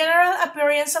 The general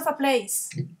appearance of a place.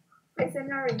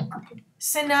 Scenery.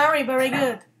 Scenery, very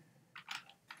good.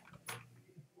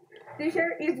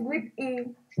 Teacher is with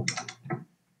E.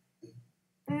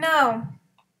 No.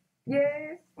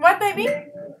 Yes. What, baby?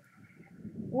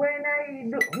 When I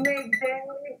make them,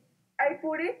 I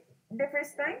put it the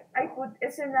first time. I put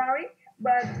a scenario,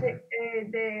 but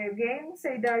the game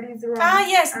say that is wrong. Ah,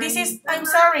 yes, this is, I'm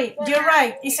sorry, you're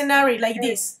right, it's scenario like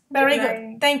this. Very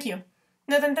good, thank you.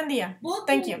 No te entendía.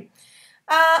 Thank you.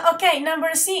 Okay,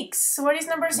 number 6. What is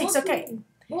number 6? Okay.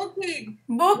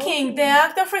 Booking, the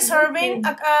act of reserving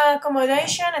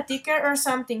accommodation, a ticket, or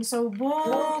something. So,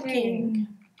 booking.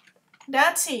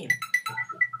 That's it.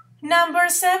 Number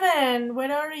 7.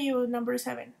 Where are you? Number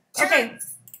 7. Okay.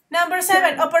 Number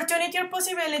 7. Opportunity or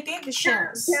possibility. The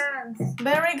chance.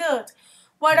 Very good.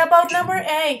 What about number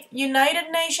 8? United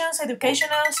Nations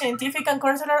Educational, Scientific, and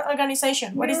Cultural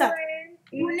Organization. What is that?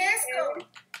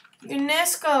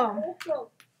 UNESCO.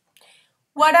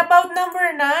 What about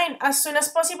number 9? As soon as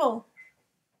possible.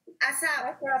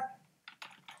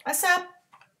 ASAP.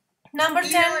 Number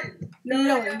 10.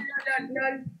 LOL.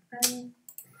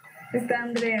 Está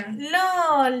Andrea.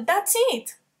 LOL. That's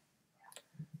it.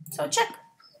 So check.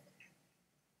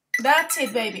 That's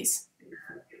it, babies.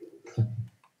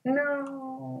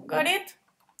 No. Got it?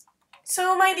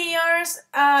 So, my dears,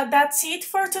 that's it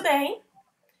for today.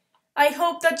 I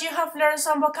hope that you have learned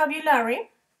some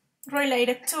vocabulary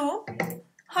related to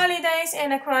holidays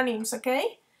and acronyms,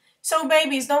 okay? So,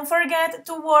 babies, don't forget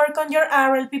to work on your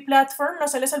RLP platform. No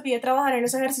se les olvide trabajar en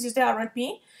los ejercicios de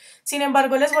RLP. Sin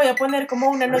embargo, les voy a poner como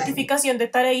una notificación de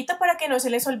tareita para que no se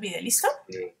les olvide, ¿listo?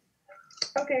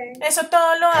 Okay. Eso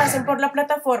todo lo hacen por la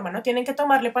plataforma, no tienen que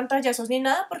tomarle pantallazos ni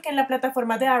nada porque en la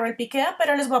plataforma de RLP queda,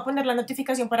 pero les voy a poner la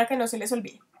notificación para que no se les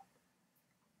olvide.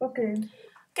 Okay.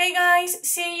 Okay, guys,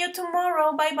 see you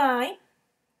tomorrow. Bye bye.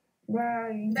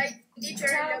 Bye. Bye, teacher.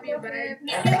 I love you. Bye.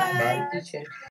 Bye. Teacher.